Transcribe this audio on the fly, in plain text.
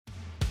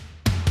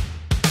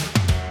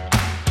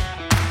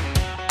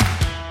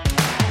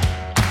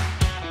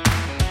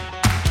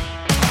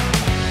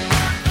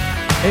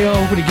Hey,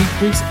 welcome to Geek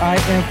Freaks. I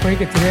am Frank,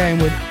 and today I'm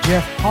with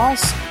Jeff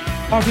Haas,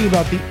 talking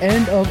about the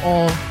end of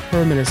all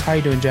Terminus. How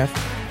you doing, Jeff?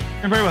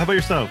 I'm very well. How about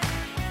yourself?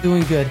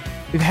 Doing good.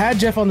 We've had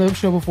Jeff on the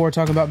show before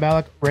talking about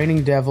Malak,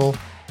 Reigning Devil.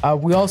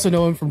 We also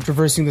know him from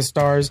Traversing the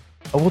Stars.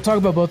 We'll talk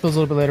about both those a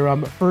little bit later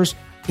on. But first,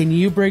 can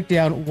you break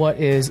down what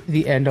is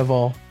the end of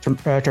all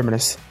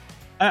Terminus?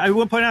 I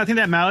will point out, I think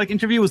that Malak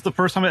interview was the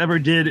first time I ever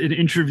did an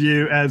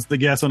interview as the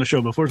guest on a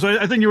show before. So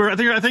I think you were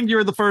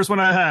the first one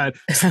I had.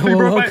 So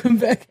well, welcome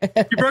back.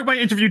 You broke my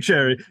interview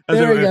cherry.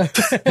 There we go.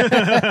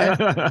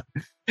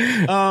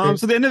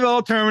 So the end of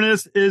all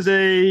Terminus is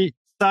a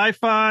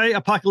sci-fi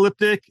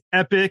apocalyptic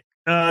epic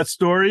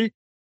story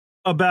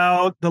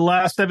about the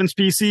last 7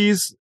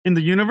 species in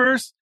the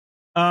universe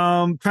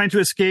trying to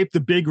escape the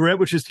Big Rip,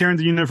 which is tearing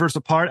the universe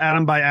apart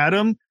atom by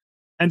atom,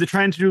 and they're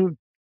trying to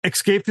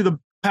escape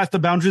past the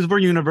boundaries of our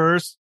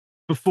universe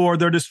before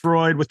they're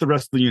destroyed with the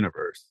rest of the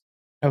universe.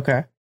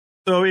 Okay.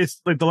 So it's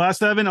like the last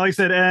 7, like I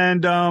said,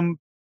 and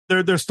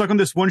they're stuck on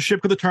this one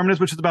ship called the Terminus,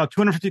 which is about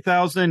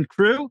 250,000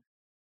 crew.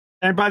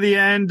 And by the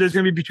end, there's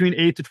going to be between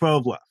 8 to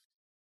 12 left.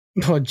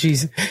 Oh,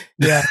 geez.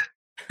 Yeah.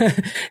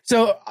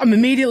 So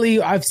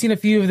immediately, I've seen a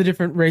few of the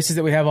different races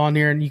that we have on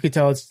here, and you could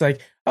tell it's like,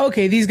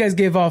 okay, these guys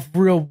give off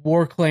real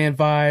War Clan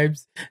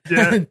vibes.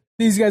 Yeah.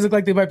 These guys look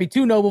like they might be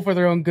too noble for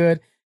their own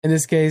good in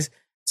this case.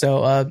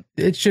 So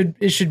it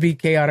should be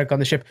chaotic on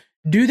the ship.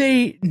 Do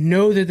they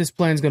know that this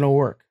plan is going to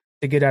work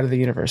to get out of the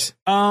universe?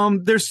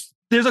 There's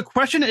a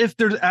question if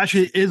there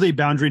actually is a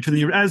boundary to the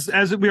universe.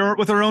 As we are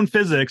with our own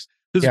physics,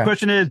 the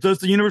question is, does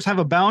the universe have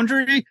a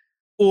boundary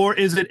or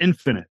is it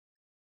infinite?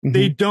 Mm-hmm.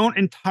 They don't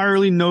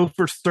entirely know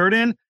for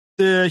certain.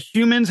 The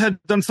humans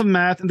have done some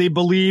math and they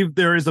believe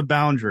there is a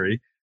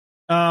boundary.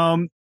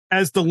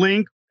 As the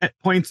link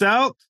points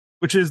out,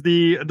 which is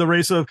the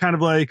race of kind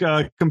of like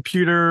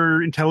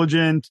computer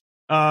intelligent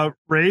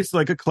race,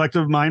 like a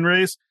collective mind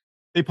race.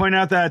 They point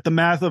out that the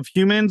math of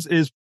humans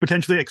is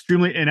potentially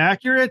extremely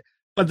inaccurate,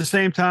 but at the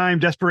same time,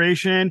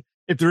 desperation,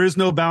 if there is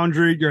no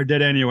boundary, you're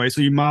dead anyway.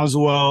 So you might as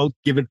well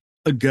give it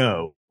a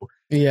go.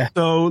 Yeah.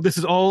 So this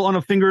is all on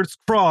a fingers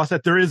crossed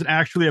that there isn't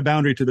actually a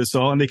boundary to this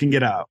all and they can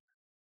get out.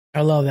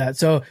 I love that.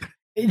 So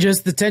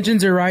just the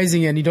tensions are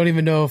rising and you don't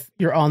even know if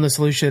you're on the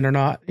solution or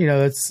not. You know,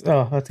 that's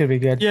going to be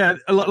good. Yeah.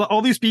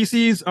 All these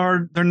species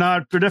they're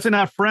definitely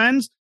not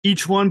friends.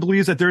 Each one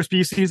believes that their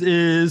species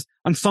is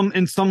in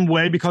some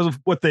way, because of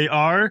what they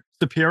are,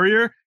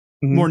 superior,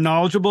 more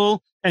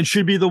knowledgeable, and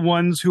should be the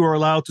ones who are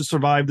allowed to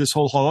survive this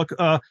whole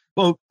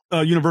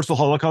universal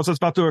Holocaust that's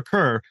about to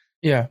occur.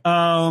 Yeah.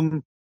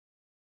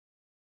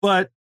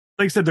 But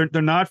like I said,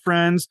 they're not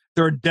friends.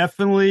 They're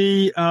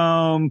definitely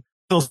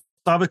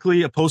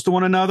philosophically opposed to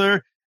one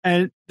another,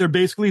 and they're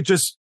basically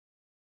just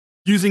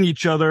using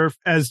each other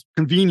as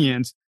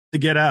convenience to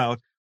get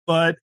out.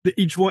 But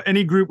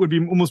any group would be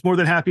almost more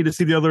than happy to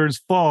see the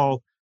others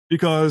fall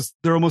because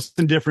they're almost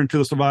indifferent to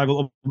the survival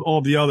of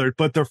all the others,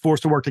 but they're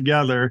forced to work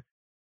together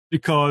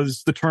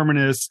because the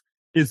Terminus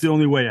is the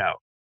only way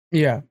out.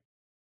 Yeah.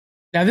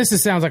 Now,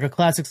 sounds like a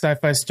classic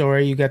sci-fi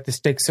story. You got the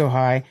stakes so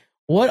high.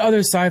 What other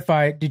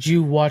sci-fi did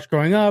you watch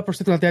growing up or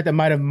something like that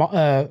might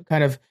have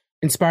kind of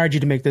inspired you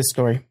to make this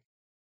story?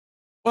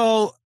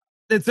 Well,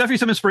 it's definitely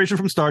some inspiration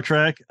from Star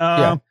Trek.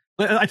 I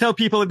tell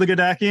people like the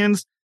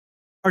Gadakians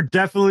are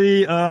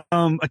definitely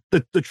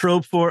the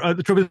trope for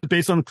the trope is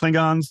based on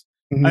Klingons.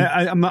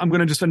 Mm-hmm. I'm going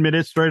to just admit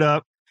it straight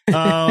up.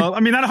 I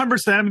mean, not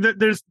 100%. I mean,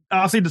 there's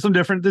obviously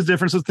there's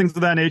differences, things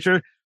of that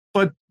nature,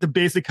 but the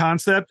basic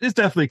concept is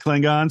definitely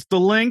Klingons. The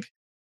link,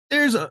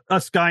 there's a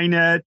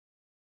Skynet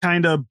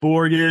kind of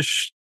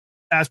Borgish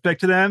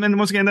aspect to them, and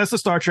once again, that's the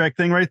Star Trek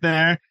thing right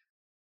there.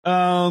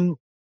 The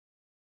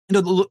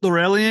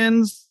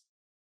Lorelians.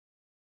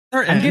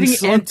 I'm getting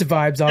Ent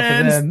vibes off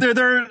of them.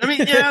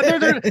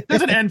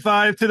 There's an Ent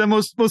vibe to them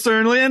most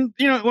certainly. And,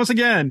 once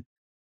again,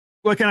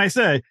 what can I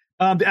say?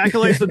 The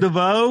acolytes of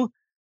DeVoe,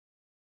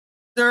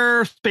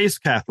 they're space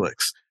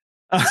Catholics.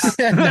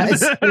 Nice.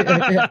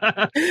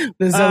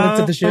 The zealots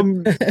of the ship.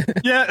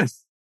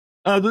 Yes.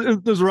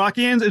 Those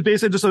Rockians is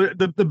basically just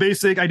the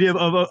basic idea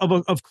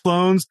of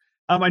clones.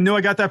 I know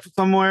I got that from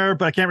somewhere,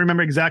 but I can't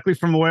remember exactly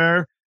from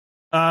where.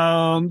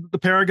 The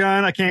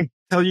Paragon, I can't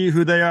tell you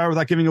who they are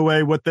without giving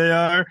away what they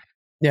are.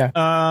 Yeah.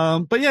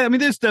 But yeah, I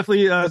mean, there's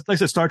definitely, like I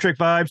said, Star Trek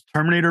vibes,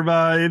 Terminator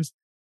vibes.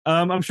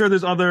 I'm sure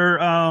there's other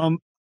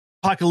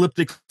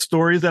apocalyptic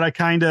stories that I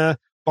kind of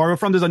borrow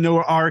from. There's a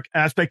Noah Ark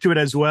aspect to it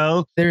as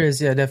well. There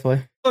is, yeah,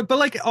 definitely. But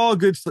like all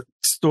good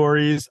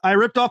stories, I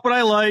ripped off what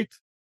I liked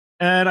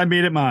and I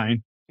made it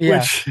mine. Yeah.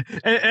 Which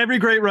every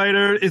great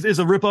writer is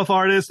a rip-off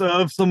artist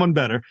of someone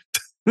better.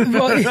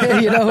 Well,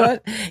 you know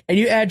what? And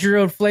you add your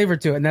own flavor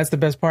to it, and that's the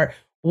best part.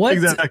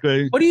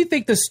 Exactly. What do you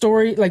think the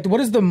story, like,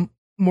 what is the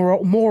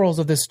morals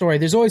of this story?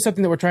 There's always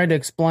something that we're trying to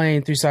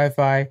explain through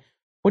sci-fi.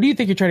 What do you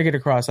think you're trying to get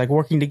across? Like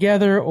working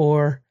together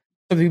or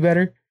something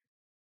better?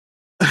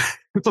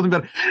 Something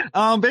better.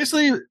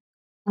 Basically,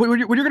 what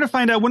you're going to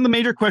find out, one of the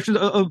major questions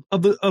of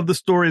the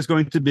story is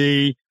going to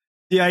be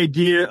the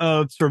idea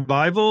of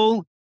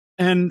survival,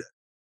 and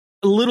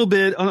a little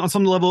bit on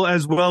some level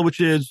as well, which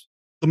is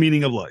the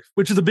meaning of life,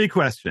 which is a big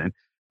question.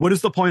 What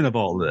is the point of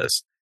all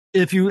this?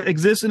 If you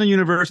exist in a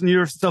universe and the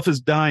universe itself is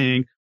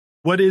dying,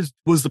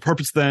 was the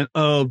purpose then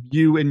of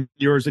you and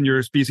yours and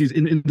your species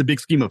in the big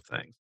scheme of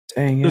things?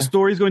 Dang, yeah. The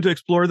story is going to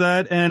explore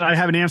that, and I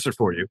have an answer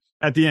for you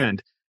at the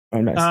end. Oh,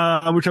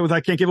 nice. Which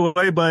I can't give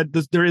away, but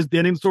the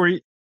ending of the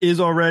story is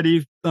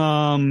already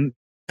kind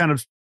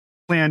of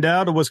planned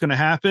out of what's going to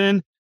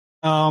happen.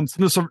 Not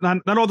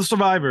all the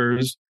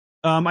survivors.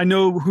 I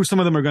know who some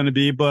of them are going to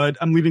be, but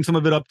I'm leaving some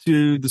of it up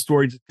to the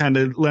story to kind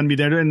of lend me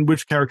there and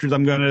which characters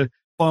I'm going to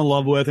fall in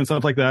love with and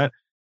stuff like that.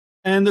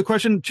 And the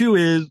question too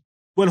is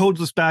what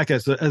holds us back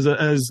as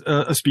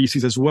a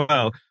species as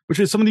well, which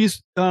is some of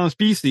these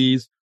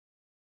species.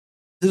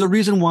 There's a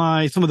reason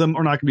why some of them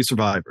are not going to be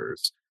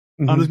survivors.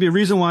 Mm-hmm. There's be a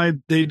reason why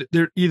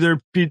they're either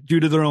due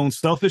to their own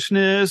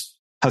selfishness,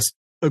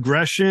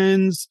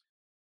 aggressions,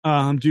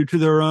 due to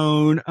their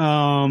own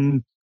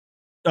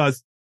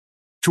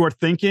short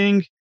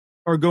thinking,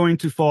 are going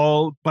to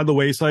fall by the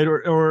wayside,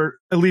 or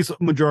at least a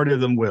majority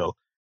of them will.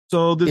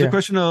 So there's a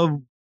question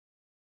of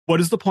what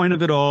is the point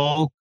of it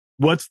all?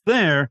 What's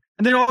there?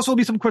 And there also will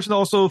be some questions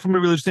also from a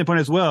religious standpoint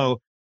as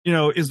well. You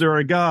know, is there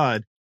a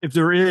God? If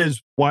there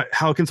is,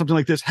 how can something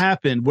like this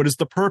happen? What is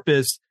the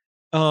purpose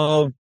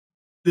of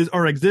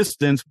our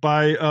existence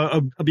by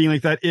a being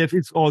like that if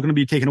it's all going to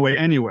be taken away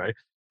anyway?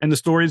 And the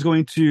story is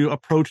going to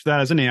approach that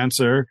as an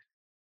answer.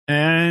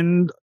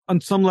 And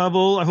on some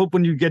level, I hope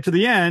when you get to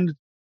the end,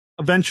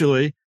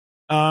 eventually,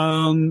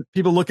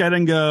 people look at it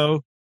and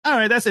go, all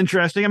right, that's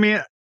interesting. I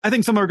mean, I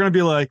think some are going to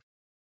be like,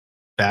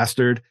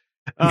 bastard.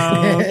 You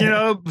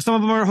know,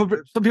 some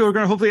people are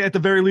going to hopefully at the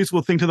very least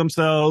will think to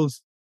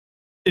themselves,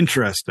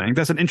 interesting.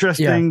 That's an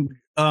interesting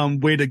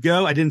way to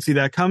go. I didn't see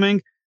that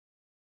coming.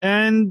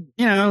 And,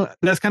 you know,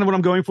 that's kind of what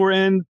I'm going for.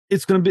 And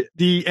it's going to be,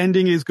 the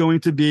ending is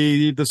going to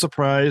be the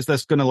surprise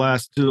that's going to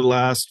last to the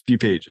last few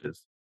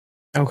pages.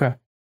 Okay.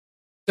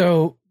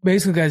 So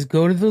basically, guys,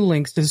 go to the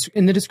links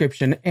in the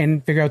description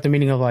and figure out what the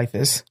meaning of life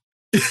is.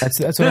 That's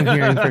what I'm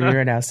hearing from you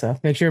right now. So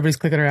make sure everybody's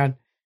clicking around.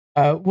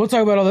 We'll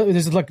talk about all that.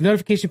 There's like a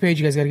notification page.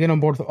 You guys got to get on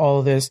board with all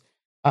of this.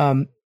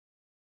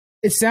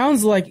 It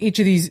sounds like each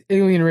of these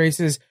alien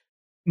races,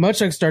 much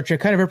like Star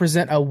Trek, kind of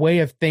represent a way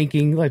of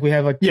thinking. Like we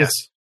have like,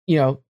 you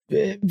know,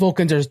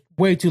 Vulcans are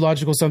way too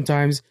logical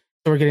sometimes.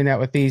 So we're getting that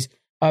with these.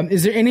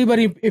 Is there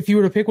anybody, if you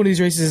were to pick one of these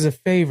races as a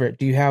favorite,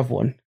 do you have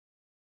one?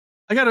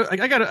 I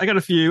got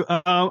a few.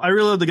 I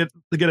really love the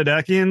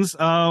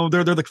Geddakians.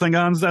 They're the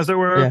Klingons, as it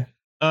were. Yeah.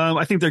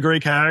 I think they're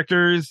great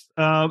characters.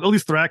 At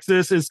least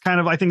Thraxus is kind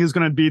of, I think, is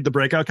going to be the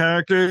breakout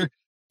character.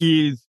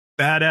 He's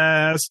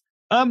badass.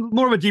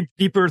 More of a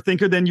deeper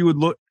thinker than you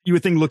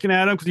would think looking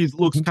at him, because he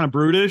looks kind of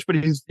brutish, but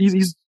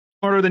he's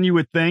smarter than you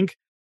would think.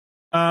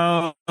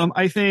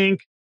 I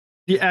think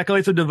the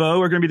Acolytes of Devo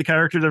are going to be the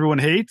characters everyone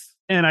hates,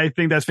 and I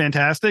think that's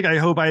fantastic. I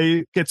hope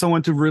I get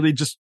someone to really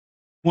just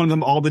want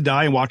them all to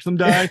die and watch them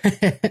die.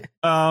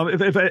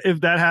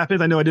 If that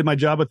happens, I know I did my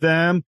job with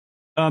them.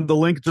 The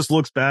Link just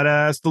looks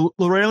badass. The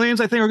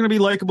Loralians, I think, are going to be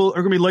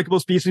likable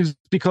species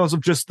because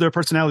of just their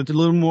personality. A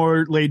little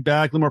more laid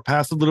back, a little more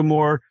passive, a little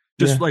more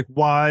just like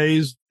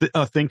wise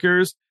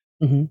thinkers.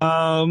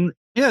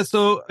 Mm-hmm.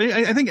 So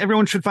I think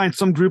everyone should find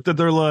some group that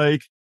they're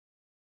like,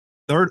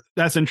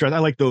 that's interesting. I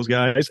like those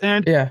guys.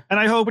 And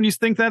I hope when you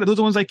think that, those are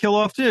the ones I kill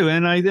off too.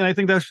 And I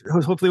think that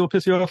hopefully will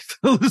piss you off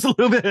just a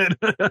little bit.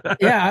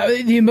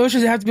 The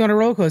emotions have to be on a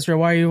roller coaster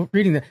while you're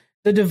reading that.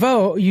 The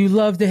Devo, you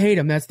love to hate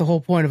them. That's the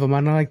whole point of them. I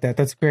like that.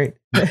 That's great.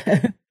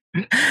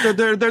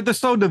 they're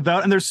so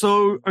devout, and they're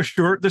so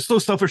assured. They're so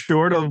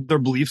self-assured of their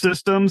belief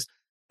systems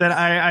that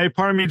I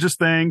part of me just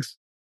thinks,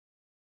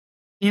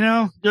 you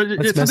know,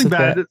 it's something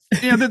bad.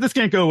 You know, this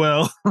can't go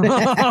well.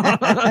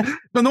 No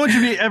one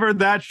should be ever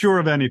that sure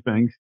of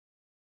anything.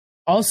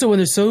 Also, when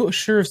they're so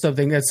sure of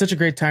something, that's such a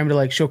great time to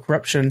like show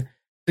corruption.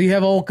 So you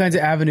have all kinds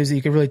of avenues that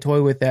you can really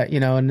toy with that, you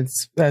know, and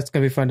that's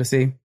going to be fun to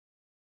see.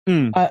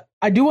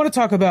 I do want to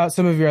talk about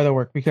some of your other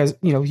work because,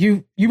 you know,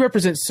 you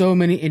represent so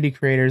many indie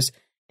creators,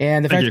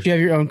 and the fact that you have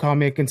your own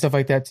comic and stuff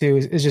like that too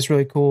is just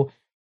really cool.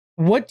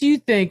 What do you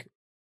think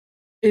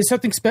is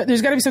something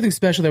there's got to be something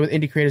special there with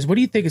indie creators. What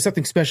do you think is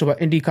something special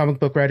about indie comic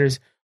book writers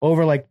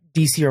over like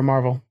DC or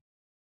Marvel?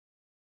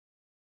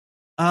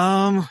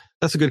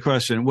 That's a good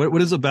question. What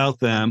is about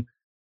them?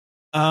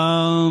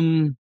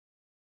 Blind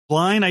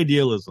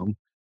idealism.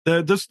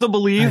 Just the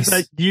belief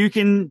that you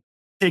can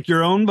take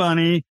your own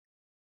money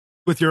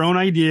with your own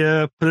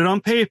idea, put it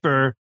on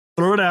paper,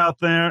 throw it out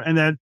there, and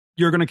that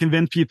you're going to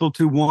convince people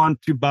to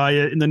want to buy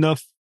it in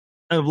enough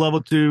of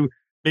level to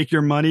make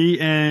your money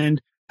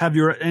and have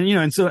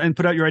and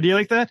put out your idea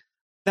like that.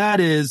 That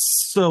is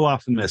so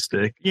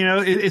optimistic. You know,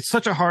 it's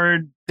such a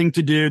hard thing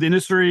to do. The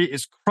industry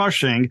is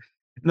crushing.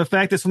 And the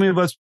fact that so many of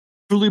us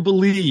truly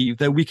believe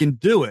that we can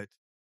do it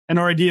and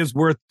our idea is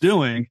worth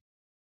doing,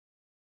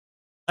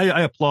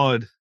 I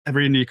applaud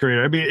every indie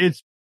creator. I mean,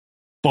 it's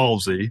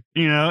ballsy,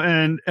 you know,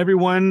 and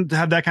everyone to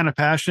have that kind of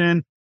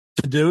passion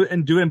to do it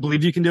and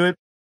believe you can do it.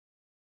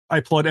 I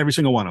applaud every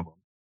single one of them.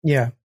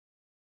 Yeah.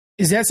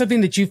 Is that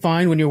something that you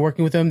find when you're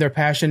working with them? Their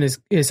passion is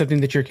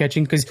something that you're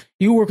catching, because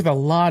you work with a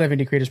lot of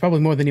indie creators,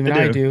 probably more than even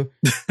I do.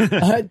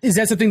 Is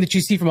that something that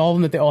you see from all of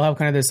them, that they all have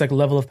kind of this like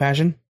level of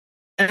passion?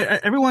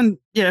 Everyone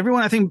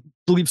I think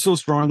believes so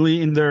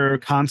strongly in their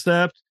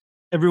concept.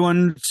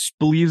 Everyone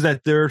believes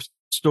that their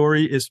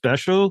story is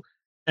special,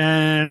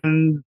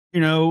 and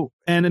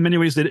and in many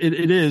ways that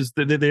it is,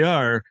 that they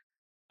are.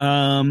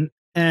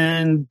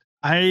 And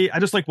I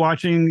just like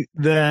watching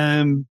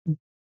them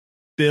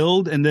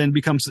build and then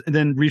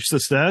reach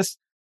success.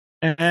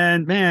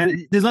 And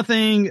man,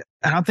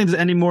 I don't think there's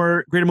any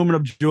more greater moment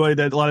of joy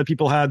that a lot of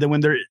people have than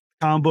when their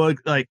comic book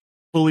like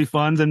fully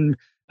funds and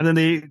then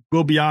they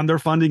go beyond their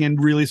funding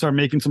and really start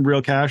making some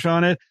real cash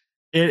on it.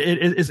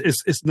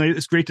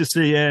 It's great to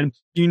see. And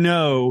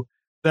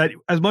that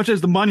as much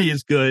as the money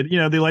is good,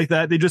 they like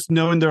that. They just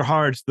know in their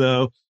hearts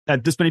though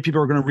that this many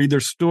people are going to read their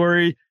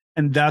story.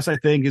 And that's, I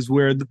think, is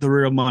where the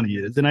real money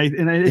is. And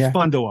it's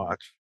fun to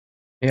watch.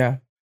 Yeah.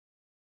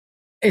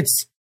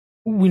 It's,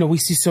 we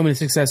see so many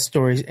success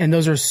stories, and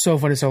those are so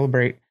fun to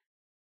celebrate.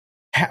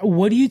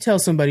 What do you tell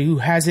somebody who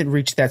hasn't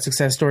reached that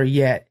success story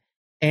yet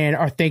and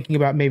are thinking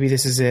about maybe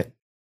this is it?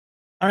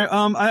 All right.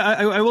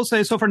 I will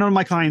say, so far, none of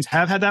my clients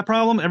have had that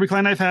problem. Every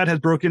client I've had has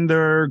broken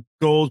their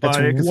goals by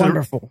a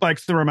considerable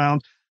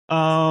amount.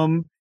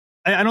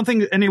 I don't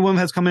think anyone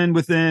has come in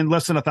within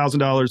less than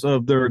 $1,000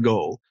 of their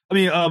goal. I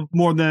mean,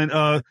 more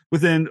than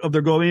within of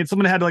their goal. I mean, if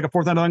someone had like a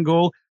 $4,000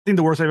 goal, I think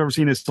the worst I've ever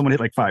seen is someone hit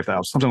like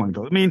 5,000, something like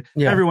that. I mean,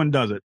 everyone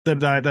does it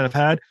that I've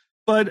had,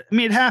 but I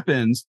mean, it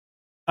happens.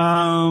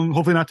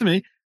 Hopefully not to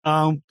me.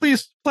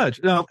 Please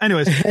pledge. No,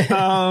 anyways,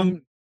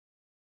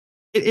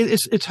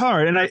 it's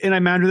hard, and I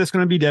imagine that's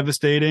going to be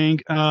devastating.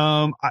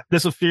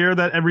 There's a fear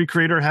that every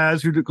creator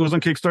has who goes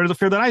on Kickstarter. There's a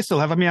fear that I still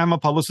have. I mean, I'm a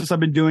publicist. I've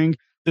been doing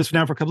this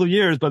now for a couple of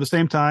years, but at the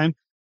same time,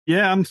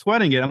 I'm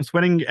sweating it. I'm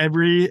sweating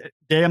every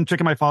day. I'm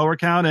checking my follower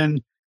count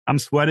and I'm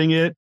sweating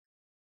it.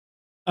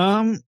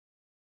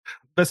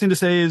 Best thing to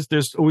say is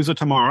there's always a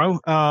tomorrow.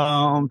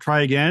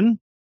 Try again.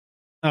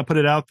 Put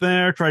it out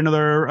there. Try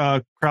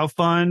another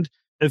crowdfund.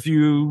 If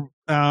you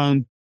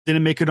didn't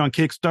make it on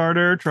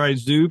Kickstarter, try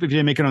Zoop. If you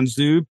didn't make it on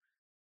Zoop,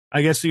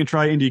 I guess you can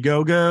try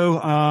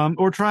Indiegogo,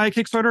 or try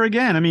Kickstarter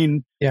again. I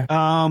mean,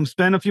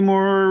 spend a few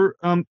more,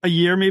 a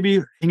year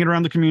maybe hanging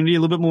around the community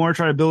a little bit more,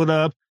 try to build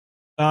up,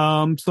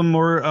 some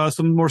more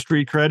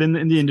street cred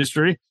in the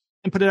industry,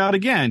 and put it out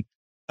again.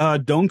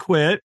 Don't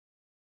quit.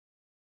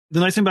 The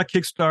nice thing about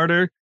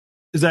Kickstarter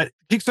is that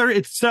Kickstarter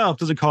itself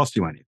doesn't cost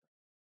you anything.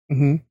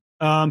 Mm-hmm.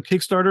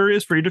 Kickstarter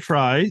is free to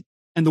try,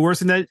 and the worst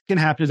thing that can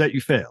happen is that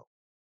you fail.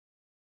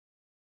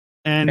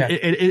 And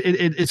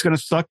it's going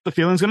to suck. The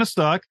feeling's going to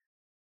suck.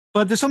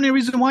 But there's so many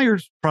reasons why your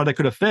product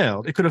could have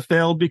failed. It could have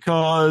failed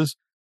because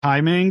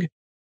timing. It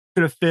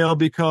could have failed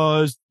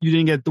because you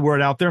didn't get the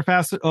word out there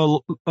fast,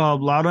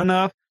 loud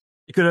enough.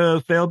 It could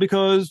have failed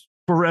because,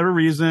 for whatever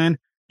reason,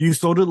 you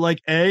sold it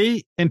like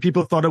A and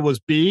people thought it was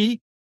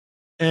B,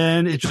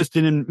 and it just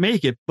didn't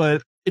make it.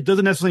 But it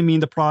doesn't necessarily mean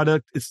the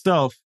product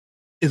itself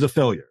is a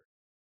failure.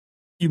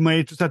 You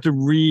might just have to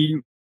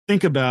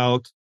rethink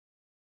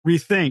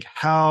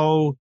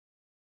how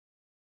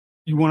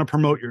you want to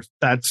promote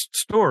that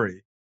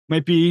story.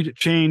 Might be to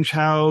change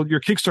how your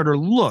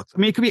Kickstarter looks. I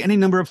mean, it could be any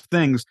number of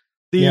things.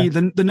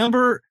 The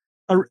number,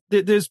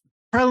 there's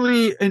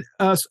probably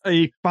a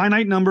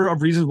finite number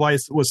of reasons why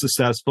it was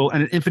successful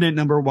and an infinite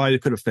number why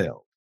it could have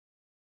failed.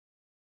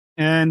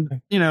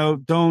 And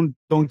don't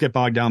get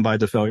bogged down by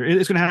the failure.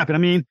 It's going to happen. I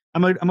mean,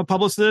 I'm a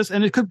publicist,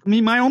 and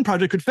my own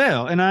project could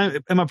fail, and I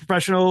am a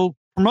professional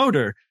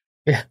promoter.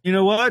 Yeah. You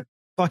know what?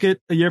 Fuck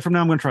it. A year from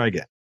now, I'm going to try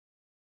again.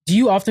 Do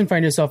you often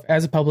find yourself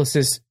as a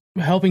publicist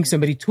helping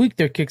somebody tweak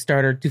their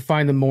Kickstarter to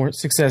find the more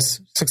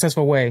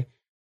successful way,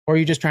 or are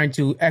you just trying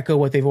to echo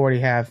what they've already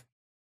have?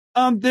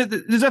 There's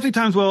definitely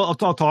times where I'll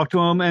talk to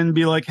them and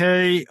be like,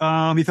 hey,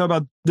 have you thought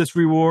about this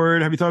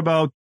reward? Have you thought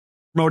about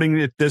promoting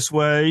it this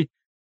way?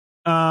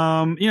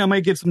 I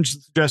might give some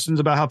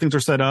suggestions about how things are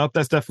set up.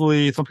 That's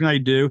definitely something I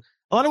do.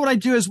 A lot of what I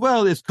do as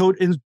well is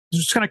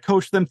just kind of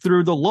coach them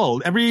through the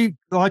lull. A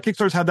lot of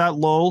Kickstarters have that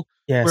lull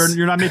where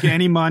you're not making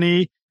any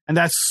money, and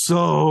that's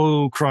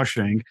so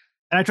crushing.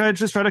 And I try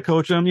to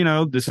coach them,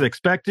 this is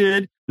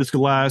expected. This could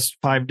last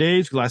 5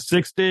 days, could last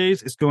 6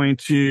 days. It's going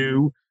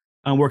to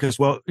work as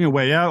well,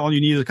 way out. All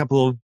you need is a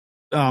couple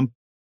of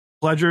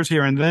pledgers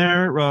here and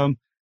there, and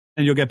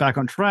you'll get back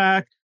on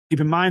track.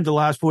 Keep in mind the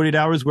last 48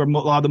 hours where a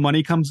lot of the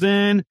money comes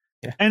in.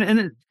 Yeah.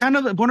 And kind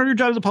of one of your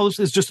jobs as a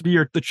publisher is just to be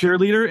the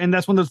cheerleader. And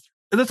that's one of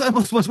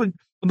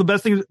the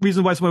best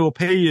reasons why somebody will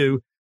pay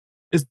you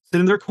is sit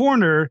in their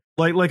corner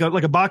like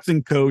a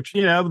boxing coach.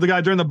 The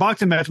guy during the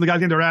boxing match, when the guy's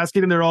getting their ass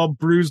kicked and they're all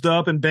bruised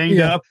up and banged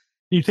up.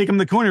 You take them in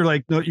the corner,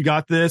 like, no, you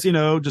got this.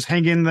 Just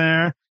hang in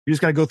there. You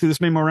just got to go through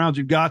this many more rounds.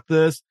 You got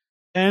this.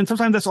 And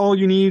sometimes that's all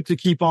you need to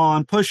keep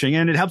on pushing.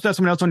 And it helps to have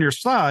someone else on your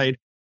side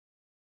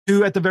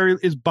who, at the very,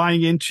 is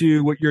buying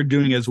into what you're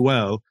doing as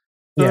well.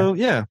 So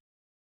yeah.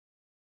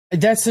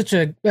 That's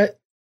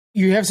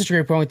you have such a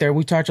great point there.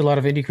 We talked to a lot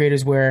of indie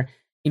creators where,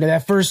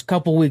 that first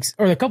couple weeks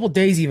or a couple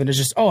days even is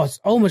just, it's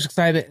so much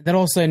excitement. Then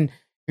all of a sudden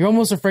you're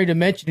almost afraid to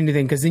mention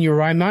anything because then you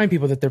remind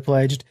people that they're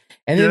pledged.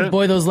 And then,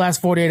 boy, those last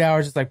 48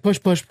 hours, it's like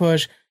push, push,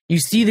 push. You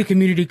see the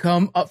community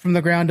come up from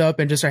the ground up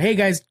and just say, hey,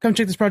 guys, come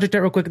check this project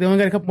out real quick. They only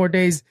got a couple more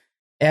days.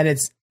 And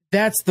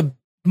that's the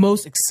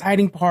most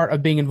exciting part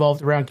of being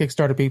involved around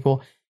Kickstarter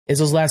people is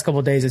those last couple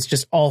of days. It's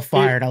just all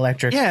fire and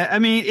electric. Yeah, I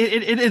mean,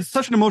 it's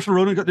such an emotional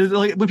road.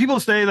 Like when people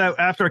say that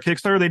after a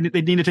Kickstarter,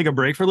 they need to take a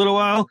break for a little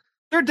while,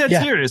 they're dead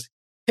serious.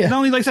 Yeah. Not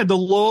only, like I said, the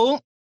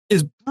lull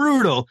is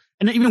brutal.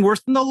 And even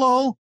worse than the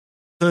lull,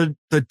 the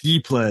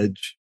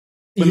de-pledge.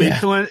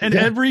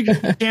 Every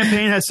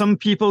campaign has some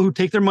people who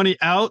take their money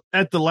out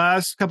at the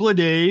last couple of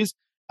days.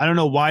 I don't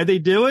know why they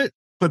do it,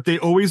 but they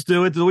always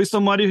do it. There's always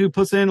somebody who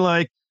puts in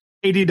like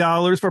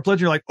 $80 for a pledge.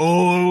 You're like,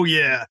 oh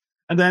yeah.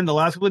 And then the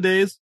last couple of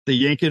days, they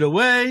yank it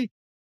away.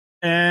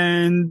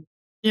 And,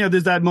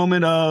 there's that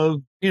moment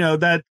of,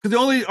 that because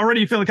you're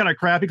already feeling kind of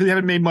crappy because you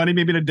haven't made money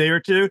maybe in a day or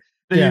two.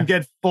 Then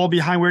you fall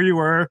behind where you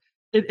were.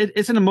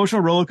 It's an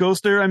emotional roller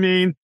coaster. I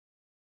mean,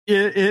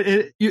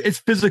 it's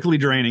physically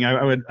draining.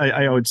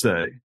 I would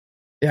say.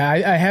 Yeah,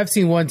 I have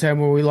seen one time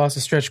where we lost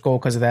a stretch goal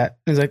because of that.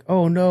 It's like,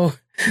 oh no,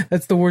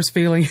 that's the worst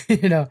feeling,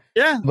 Yeah.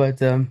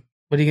 But what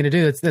are you gonna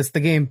do? That's the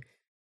game.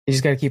 You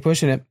just got to keep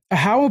pushing it.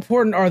 How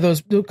important are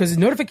those? Because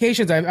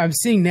notifications I'm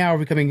seeing now are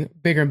becoming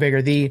bigger and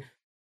bigger. The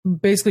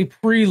basically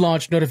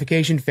pre-launch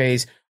notification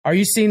phase. Are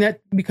you seeing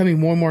that becoming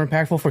more and more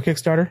impactful for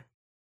Kickstarter?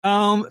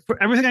 For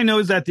everything I know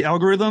is that the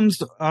algorithms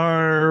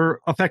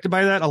are affected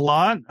by that a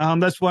lot.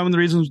 That's one of the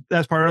reasons.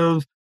 That's part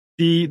of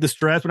the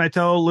stress when I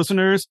tell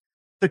listeners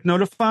click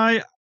notify.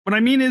 What I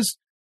mean is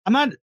I'm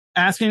not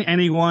asking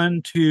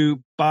anyone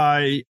to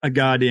buy a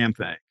goddamn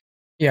thing.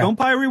 Yeah. Don't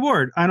buy a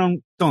reward.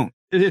 Don't.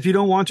 If you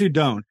don't want to,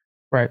 don't.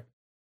 Right.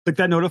 Click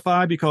that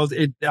notify because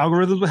the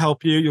algorithms will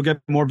help you. You'll get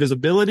more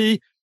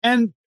visibility.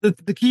 And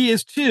the key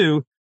is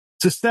too,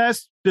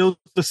 success builds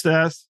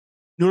success.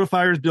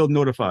 Notifiers build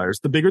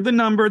notifiers. The bigger the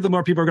number, the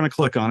more people are going to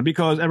click on it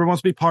because everyone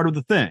wants to be part of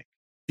the thing,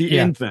 the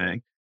end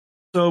thing.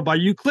 So by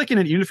you clicking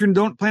it, even if you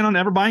don't plan on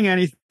ever buying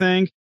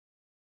anything,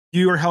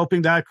 you are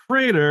helping that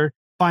creator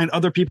find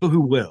other people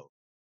who will.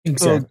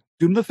 Exactly. So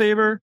do them the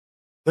favor,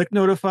 click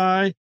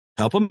notify,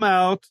 help them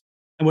out.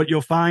 And what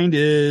you'll find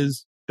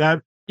is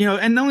that,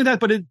 and not only that,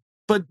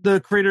 but the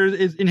creator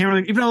is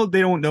inherently, even though they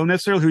don't know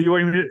necessarily who you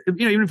are, even if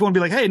you want to be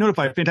like, hey,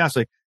 notify,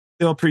 fantastic.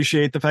 They'll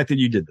appreciate the fact that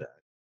you did that.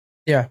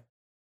 Yeah.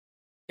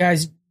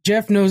 Guys,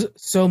 Jeff knows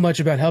so much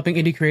about helping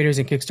indie creators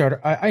in Kickstarter.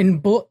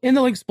 In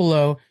the links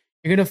below,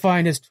 you're going to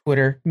find his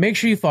Twitter. Make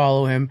sure you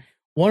follow him.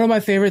 One of my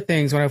favorite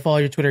things when I follow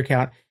your Twitter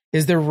account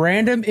is the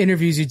random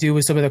interviews you do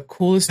with some of the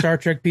coolest Star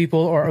Trek people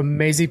or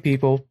amazing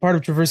people, part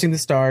of Traversing the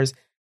Stars.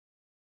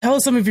 Tell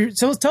us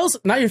tell us,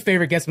 not your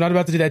favorite guests. I'm not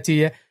about to do that to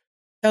you.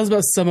 Tell us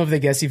about some of the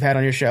guests you've had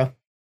on your show.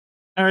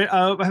 All right.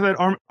 I've had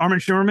Armin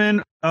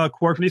Shimmerman,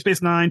 Quark from Deep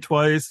Space Nine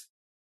twice.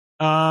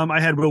 I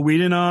had Will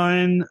Wheaton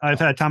on. I've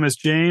had Thomas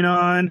Jane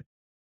on.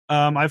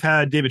 I've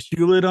had David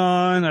Hewlett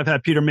on. I've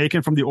had Peter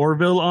Macon from the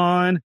Orville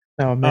on.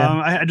 Oh man.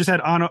 I just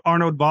had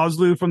Arnold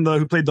Vosloo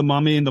who played the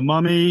Mummy in The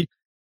Mummy.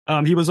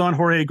 He was on.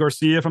 Jorge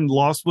Garcia from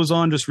Lost was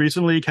on just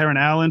recently. Karen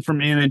Allen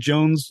from Indiana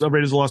Jones,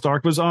 Raiders of the Lost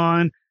Ark was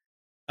on.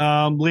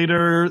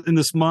 Later in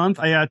this month,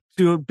 I had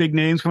two big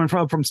names coming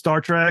from Star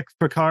Trek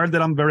Picard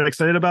that I'm very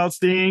excited about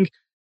seeing.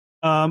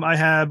 I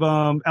have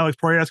Alex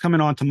Proyas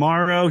coming on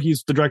tomorrow.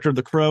 He's the director of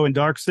The Crow and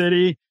Dark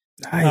City.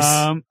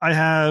 Nice. I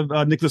have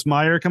Nicholas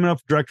Meyer coming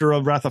up, director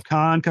of Wrath of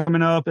Khan,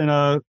 coming up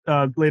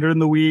later in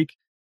the week.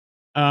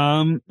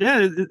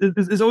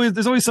 There's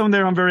always someone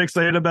there I'm very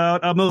excited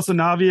about. Melissa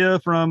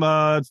Navia from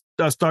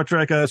Star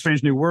Trek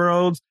Strange New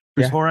Worlds,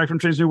 Chris Horak from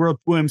Strange New World,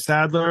 William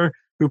Sadler,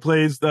 who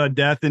plays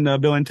Death in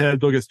Bill and Ted's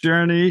Bogus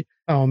Journey.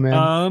 Oh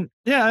man.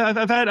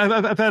 I've had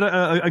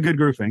a good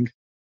grouping.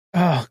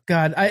 Oh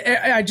God,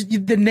 I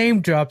just, the name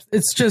drops.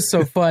 It's just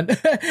so fun.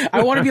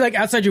 I want to be like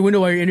outside your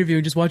window while you're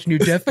interviewing, just watching you,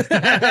 Jeff.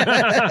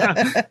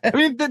 I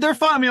mean, they're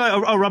fun. I mean,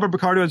 like, Robert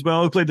Picardo as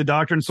well, who played the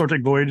Doctor in Star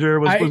Trek Voyager.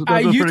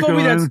 You told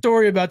me that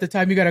story about the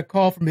time you got a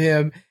call from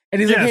him,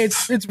 and he's like, "Hey,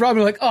 it's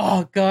Robert." Like,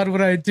 oh God,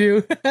 what I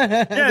do?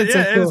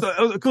 It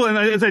was cool. And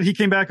I said he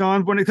came back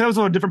on when it was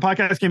on a different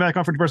podcast. Came back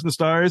on for Traversing the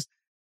Stars.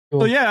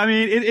 Cool. So yeah, I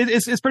mean,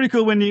 it's pretty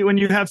cool when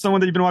you have someone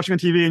that you've been watching on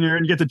TV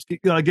and you get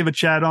to give a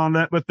chat on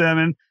that with them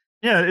and.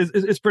 Yeah,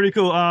 it's pretty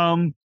cool.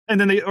 And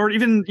then they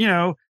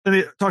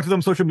talk to them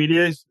on social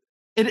media.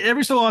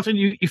 Every so often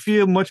you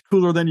feel much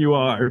cooler than you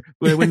are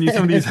when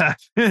some of these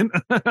happen.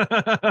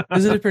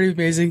 Isn't it pretty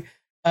amazing?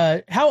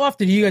 How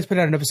often do you guys put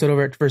out an episode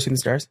over at Traversing the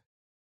Stars?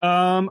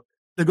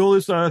 The goal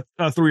is 3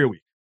 a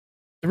week.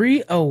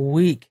 3 a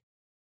week.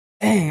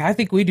 Dang, I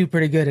think we do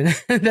pretty good. And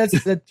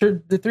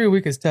the 3 a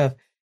week is tough.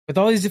 With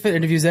all these different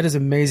interviews, that is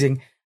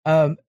amazing.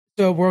 So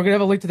we're gonna have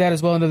a link to that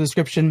as well in the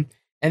description.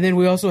 And then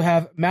we also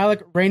have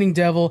Malik, Reigning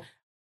Devil.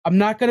 I'm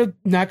not gonna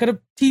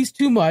tease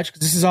too much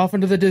because this is off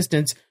into the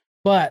distance.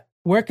 But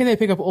where can they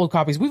pick up old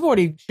copies? We've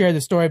already shared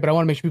the story, but I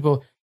want to make sure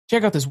people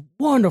check out this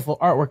wonderful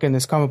artwork in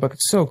this comic book.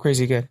 It's so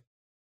crazy good.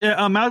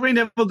 Yeah, Malik,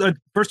 Reigning Devil. The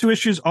first 2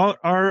 issues are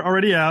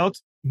already out.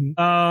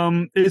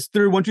 Mm-hmm. It's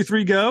through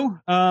 123 Go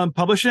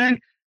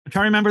Publishing. I'm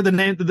trying to remember the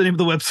name of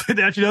the website that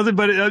actually does it,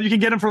 but you can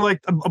get them for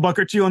like a buck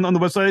or two on the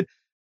website.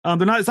 They're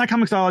not. It's not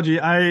Comixology.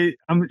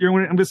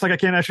 I'm just like I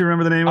can't actually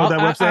remember the name of that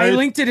website. I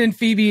linked it in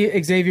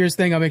Phoebe Xavier's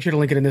thing. I'll make sure to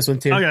link it in this one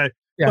too. Okay.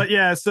 Yeah. But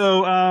yeah,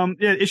 so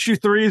issue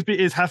 3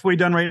 is halfway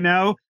done right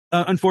now.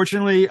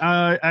 Unfortunately,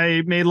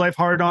 I made life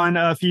hard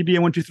on Phoebe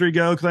and 123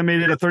 Go because I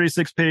made it a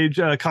 36-page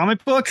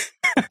comic book.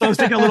 So it's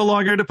taking a little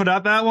longer to put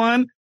out that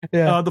one.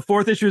 Yeah. The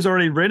 4th issue is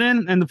already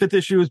written, and the 5th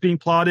issue is being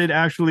plotted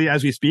actually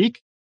as we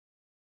speak.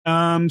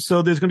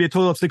 So there's going to be a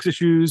total of 6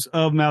 issues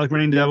of Malik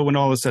Raining Devil when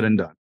all is said and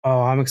done.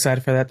 Oh, I'm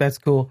excited for that. That's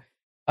cool.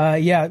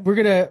 Yeah, we're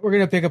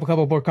gonna pick up a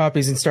couple more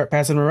copies and start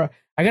passing them around.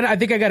 I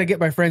think I gotta get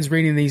my friends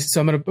reading these,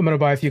 so I'm gonna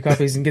buy a few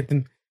copies and get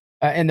them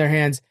in their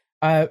hands.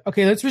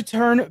 Okay, let's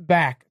return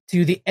back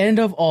to the end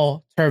of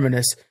all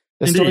Terminus,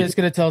 the Indeed. Story that's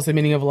gonna tell us the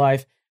meaning of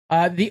life.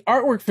 The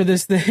artwork for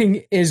this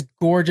thing is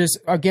gorgeous.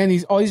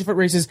 Again, all these different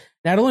races.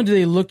 Not only do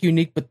they look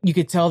unique, but you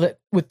could tell that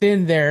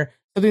within there,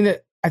 something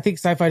that I think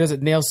sci-fi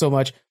doesn't nail so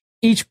much.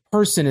 Each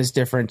person is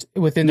different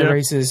within the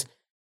races.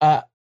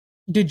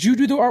 Did you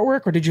do the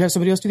artwork, or did you have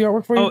somebody else do the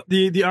artwork for you? Oh,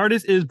 the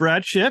artist is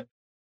Brad Shipp.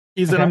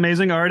 He's an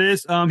amazing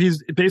artist.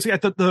 He's basically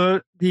at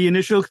the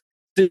initial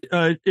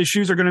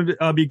issues are going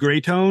to be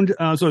gray toned,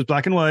 so it's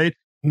black and white.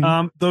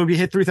 Mm-hmm. Though we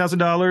hit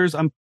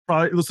 $3,000,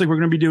 it looks like we're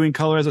going to be doing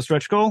color as a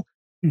stretch goal.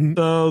 Mm-hmm.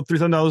 So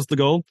 $3,000 is the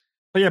goal.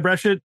 But yeah, Brad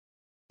Shipp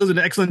does an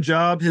excellent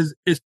job. His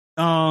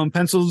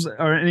pencils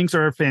or inks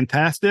are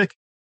fantastic,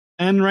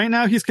 and right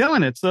now he's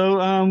killing it.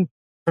 So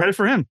credit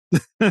for him.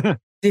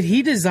 Did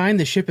he design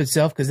the ship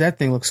itself? Because that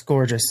thing looks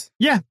gorgeous.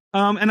 Yeah.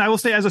 And I will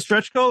say as a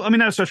stretch goal,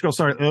 not a stretch goal,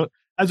 sorry.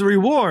 As a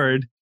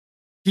reward,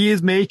 he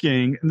is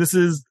making, and this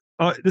has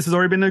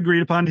already been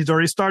agreed upon. He's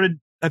already started.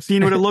 I've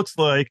seen what it looks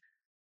like,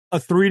 a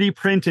 3D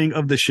printing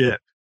of the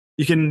ship.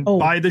 You can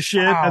buy the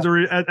ship as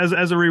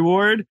a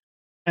reward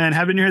and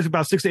have it in your hands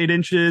about 6 to 8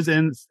 inches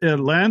in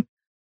length.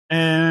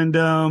 And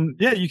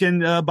you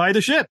can buy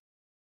the ship.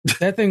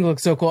 That thing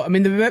looks so cool. I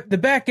mean, the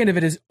back end of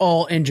it is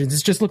all engines.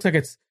 It just looks like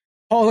it's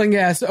hauling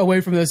ass away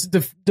from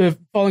the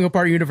falling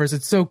apart universe.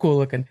 It's so cool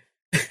looking.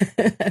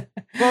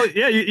 Well,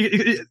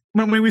 yeah.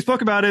 When we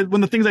spoke about it,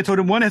 one of the things I told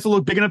him, one, it has to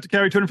look big enough to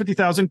carry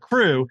 250,000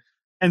 crew,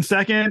 and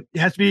second, it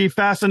has to be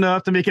fast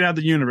enough to make it out of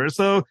the universe.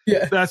 So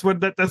that's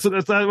what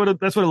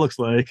it looks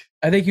like.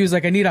 I think he was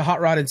like, I need a hot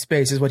rod in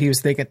space, is what he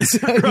was thinking. So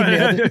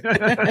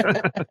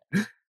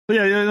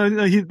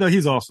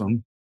he's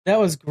awesome. That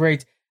was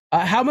great.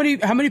 How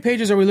many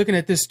pages are we looking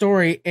at this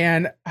story,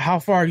 and how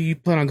far do you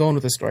plan on going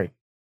with the story?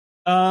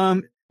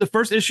 The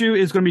first issue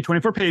is going to be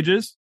 24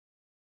 pages.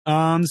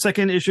 The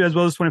second issue as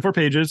well as 24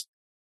 pages.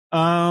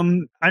 I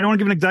don't want to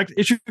give an exact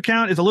issue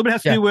count. It's a little bit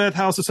has to do with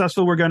how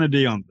successful we're going to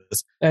be on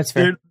this. That's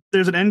fair.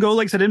 There's an end goal,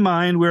 like I said, in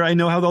mind where I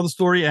know how all the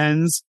story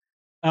ends.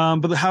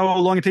 But how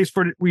long it takes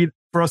for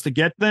us to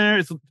get there,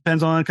 it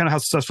depends on kind of how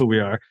successful we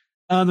are.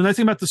 The nice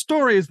thing about the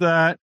story is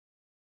that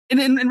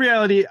in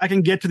reality, I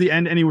can get to the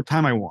end any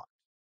time I want.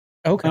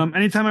 Okay.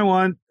 Anytime I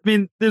want. I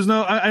mean, there's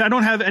no. I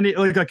don't have any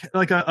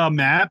like a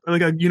map,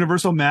 like a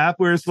universal map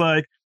where it's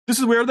like this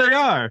is where they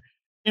are.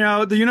 You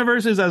know, the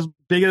universe is as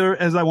big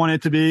as I want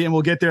it to be, and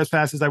we'll get there as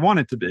fast as I want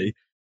it to be.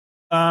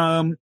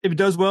 If it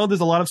does well,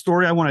 there's a lot of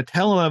story I want to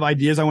tell, a lot of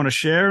ideas I want to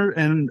share,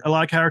 and a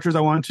lot of characters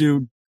I want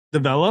to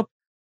develop.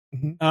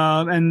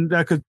 Mm-hmm. And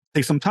that could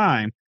take some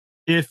time.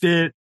 If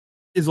it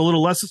is a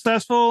little less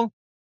successful,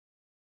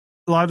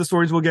 a lot of the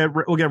stories will get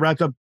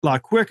wrapped up a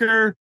lot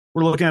quicker.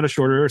 We're looking at a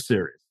shorter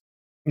series.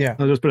 Yeah.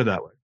 I'll just put it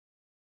that way.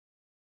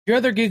 Your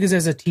other gig is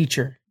as a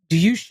teacher. Do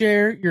you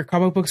share your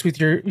comic books with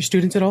your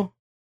students at all?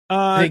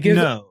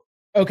 No.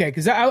 Okay,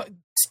 because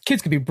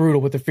kids can be brutal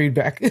with the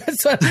feedback.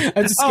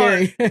 That's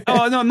scary. No,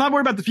 I'm not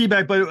worried about the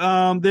feedback, but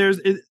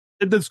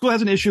the school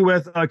has an issue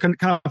with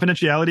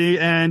confidentiality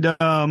and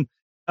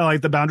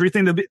like the boundary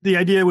thing. The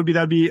idea would be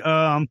that'd be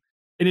an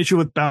issue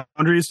with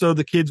boundaries. So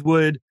the kids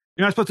you're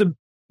not supposed to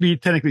be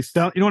technically you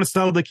don't want to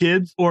sell the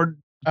kids or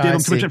give them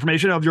too much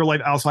information of your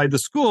life outside the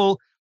school.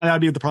 And that'd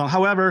be the problem.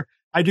 However,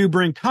 I do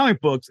bring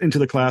comic books into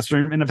the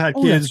classroom, and I've had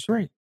kids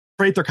create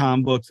their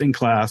comic books in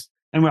class,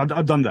 and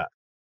I've done that.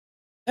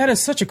 That is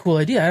such a cool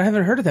idea. I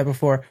haven't heard of that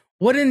before.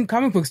 What in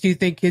comic books do you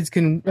think kids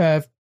can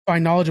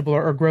find knowledgeable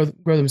or grow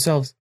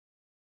themselves?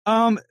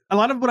 A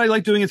lot of what I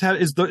like doing is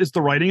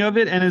the writing of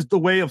it, and is the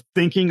way of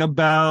thinking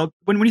about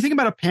when you think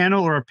about a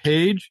panel or a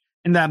page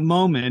in that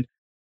moment.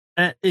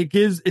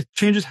 It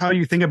changes how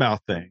you think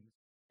about things.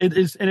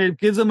 It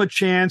gives them a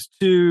chance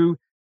to.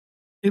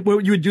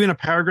 What you would do in a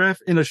paragraph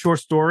in a short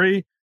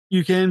story,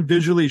 you can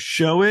visually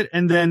show it,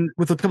 and then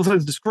with a couple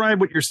slides describe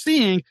what you're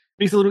seeing,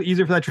 makes it a little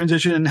easier for that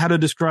transition and how to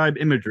describe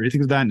imagery,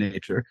 things of that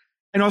nature.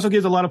 And also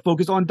gives a lot of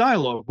focus on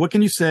dialogue. What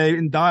can you say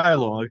in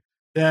dialogue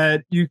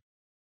where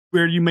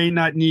you may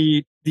not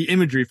need the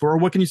imagery for, or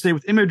what can you say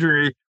with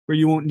imagery where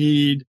you won't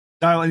need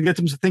dialogue, and get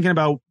them thinking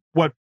about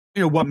what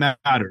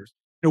matters.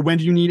 When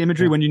do you need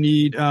imagery? When you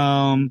need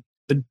the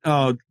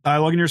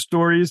dialogue in your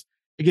stories?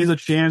 It gives a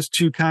chance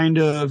to kind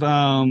of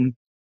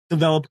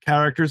develop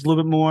characters a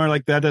little bit more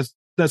like that.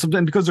 That's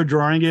something because they're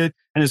drawing it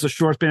and it's a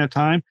short span of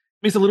time.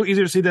 makes it a little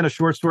easier to see than a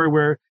short story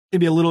where it can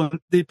be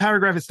the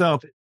paragraph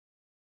itself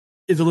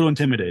is a little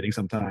intimidating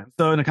sometimes.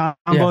 So in a comic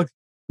book, it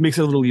makes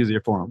it a little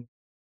easier for them.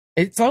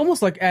 It's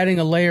almost like adding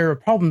a layer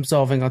of problem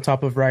solving on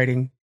top of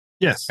writing.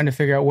 Yes. Trying to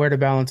figure out where to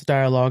balance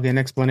dialogue and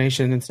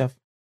explanation and stuff.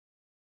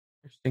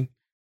 Interesting.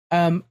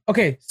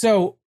 Okay,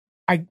 so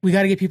we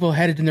got to get people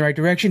headed in the right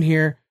direction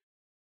here.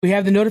 We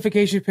have the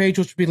notification page,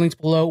 which will be linked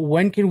below.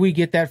 When can we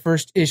get that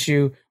first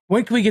issue?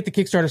 When can we get the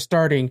Kickstarter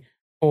starting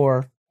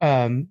for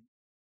the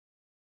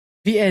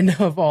end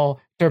of all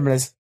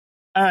Terminus?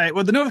 All right.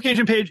 Well, the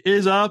notification page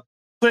is up.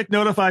 Click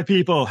notify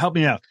people. Help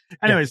me out.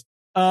 Anyways,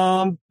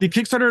 the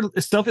Kickstarter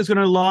itself is going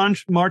to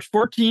launch March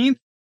 14th.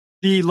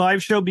 The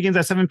live show begins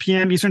at 7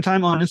 p.m. Eastern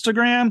time on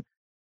Instagram.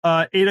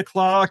 8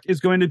 o'clock is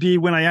going to be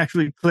when I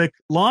actually click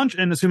launch,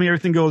 and assuming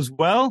everything goes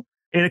well,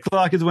 8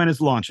 o'clock is when it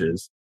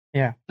launches.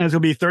 Yeah. And it's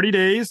going to be 30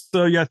 days.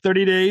 So you got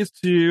 30 days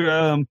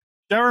to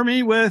shower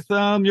me with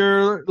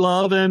your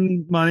love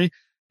and money.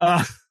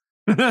 Love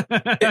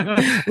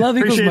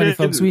equals money,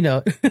 folks. We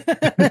know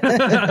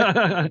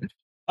it.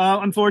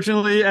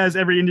 Unfortunately, as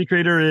every indie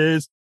creator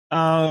is,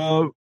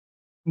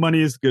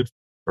 money is good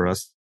for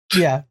us.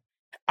 Yeah.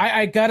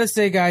 I gotta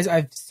say, guys,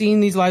 I've seen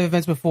these live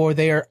events before.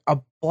 They are a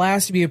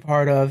blast to be a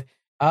part of.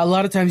 A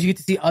lot of times you get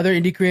to see other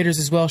indie creators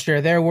as well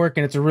share their work,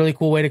 and it's a really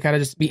cool way to kind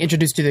of just be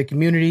introduced to the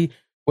community,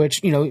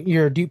 which, you know,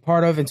 you're a deep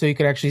part of, and so you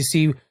could actually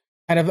see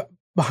kind of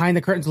behind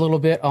the curtains a little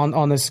bit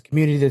on this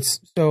community that's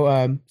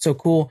so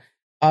cool.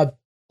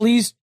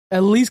 Please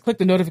at least click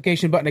the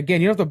notification button.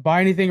 Again, you don't have to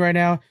buy anything right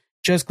now.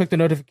 Just click the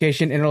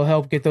notification, and it'll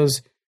help get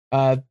those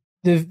the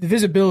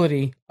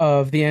visibility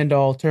of the End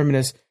All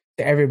Terminus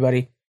to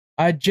everybody.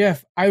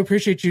 Jeff, I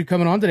appreciate you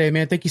coming on today,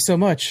 man. Thank you so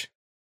much.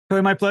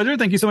 Totally my pleasure.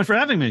 Thank you so much for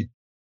having me.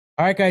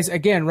 All right, guys.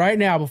 Again, right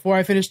now, before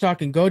I finish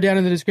talking, go down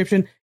in the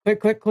description,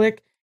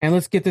 click, and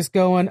let's get this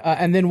going.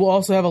 And then we'll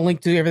also have a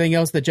link to everything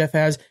else that Jeff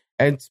has,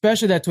 and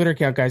especially that Twitter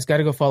account, guys. Got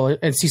to go follow it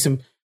and see some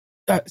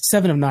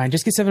 7 of 9.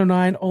 Just get 7 of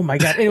 9. Oh my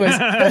God. Anyways,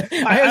 I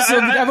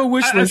have a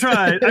wish list.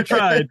 I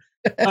tried.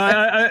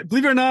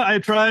 Believe it or not, I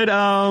tried.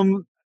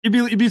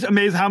 You'd be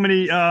amazed how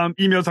many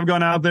emails have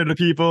gone out there to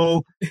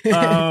people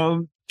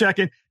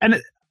checking,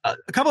 and a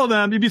couple of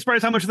them, you'd be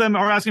surprised how much of them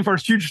are asking for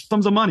huge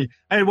sums of money.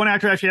 I had one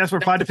actor actually ask for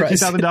 $5,000 to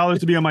 $50,000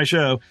 to be on my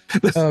show.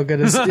 Oh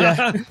goodness,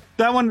 yeah.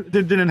 That one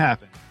didn't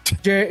happen.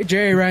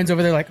 Jerry Ryan's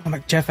over there like, oh my,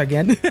 Jeff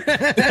again.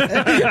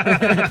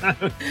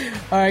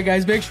 All right,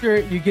 guys, make sure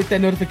you get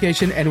that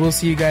notification, and we'll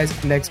see you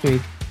guys next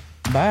week.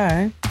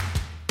 Bye.